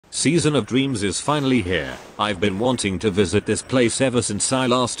Season of Dreams is finally here. I've been wanting to visit this place ever since I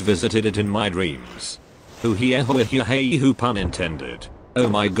last visited it in my dreams. Hoo pun intended. Oh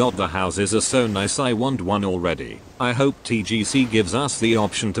my god, the houses are so nice, I want one already. I hope TGC gives us the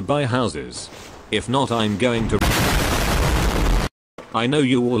option to buy houses. If not, I'm going to... I know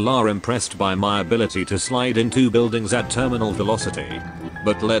you all are impressed by my ability to slide into buildings at terminal velocity.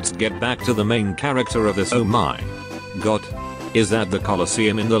 But let's get back to the main character of this. Oh my god. Is that the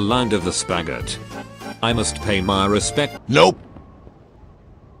Colosseum in the land of the Spagot? I must pay my respect. Nope.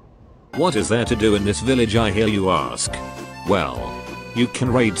 What is there to do in this village, I hear you ask? Well, you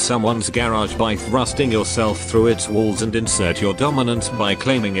can raid someone's garage by thrusting yourself through its walls and insert your dominance by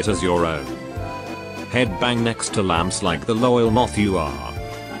claiming it as your own. Headbang next to lamps like the loyal moth you are.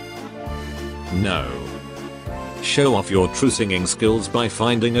 No. Show off your true singing skills by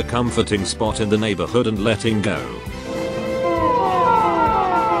finding a comforting spot in the neighborhood and letting go.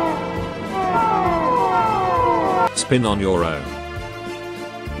 Spin on your own.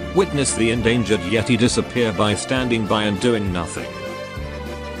 Witness the endangered Yeti disappear by standing by and doing nothing.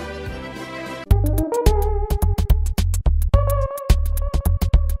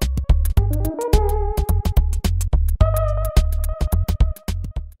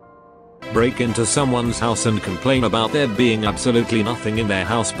 Break into someone's house and complain about there being absolutely nothing in their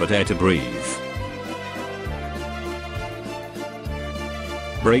house but air to breathe.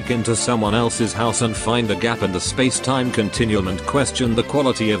 Break into someone else's house and find a gap in the space-time continuum and question the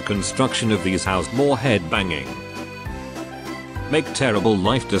quality of construction of these houses. More head banging. Make terrible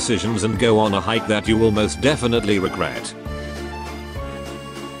life decisions and go on a hike that you will most definitely regret.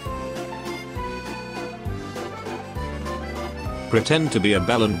 Pretend to be a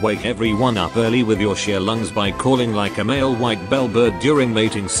bell and wake everyone up early with your sheer lungs by calling like a male white bellbird during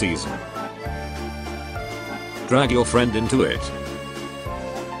mating season. Drag your friend into it.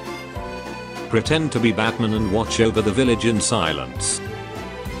 Pretend to be Batman and watch over the village in silence.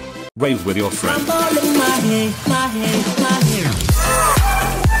 Rave with your friend.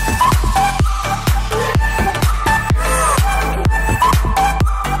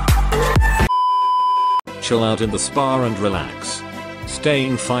 Chill out in the spa and relax.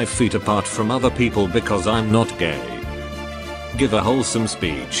 Staying 5 feet apart from other people because I'm not gay. Give a wholesome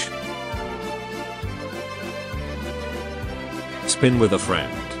speech. Spin with a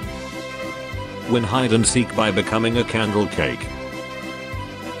friend. Win hide and seek by becoming a candle cake.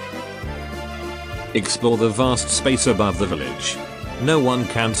 Explore the vast space above the village. No one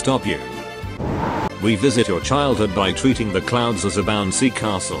can stop you. Revisit your childhood by treating the clouds as a bouncy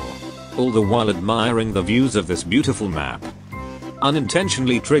castle. All the while admiring the views of this beautiful map.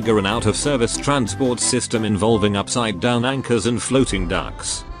 Unintentionally trigger an out-of-service transport system involving upside-down anchors and floating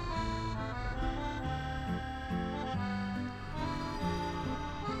ducks.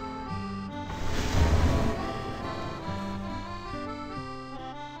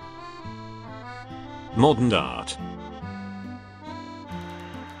 Modern art.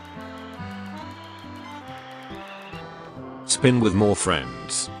 Spin with more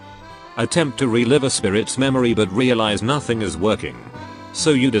friends. Attempt to relive a spirit's memory but realize nothing is working.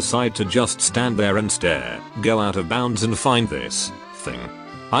 So you decide to just stand there and stare. Go out of bounds and find this thing.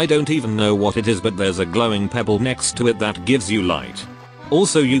 I don't even know what it is, but there's a glowing pebble next to it that gives you light.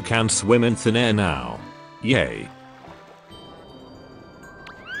 Also, you can swim in thin air now. Yay.